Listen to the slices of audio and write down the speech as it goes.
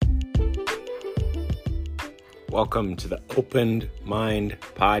Welcome to the Opened Mind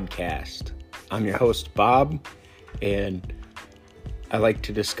Podcast. I'm your host, Bob, and I like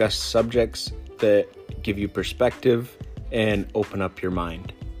to discuss subjects that give you perspective and open up your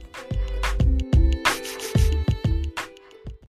mind.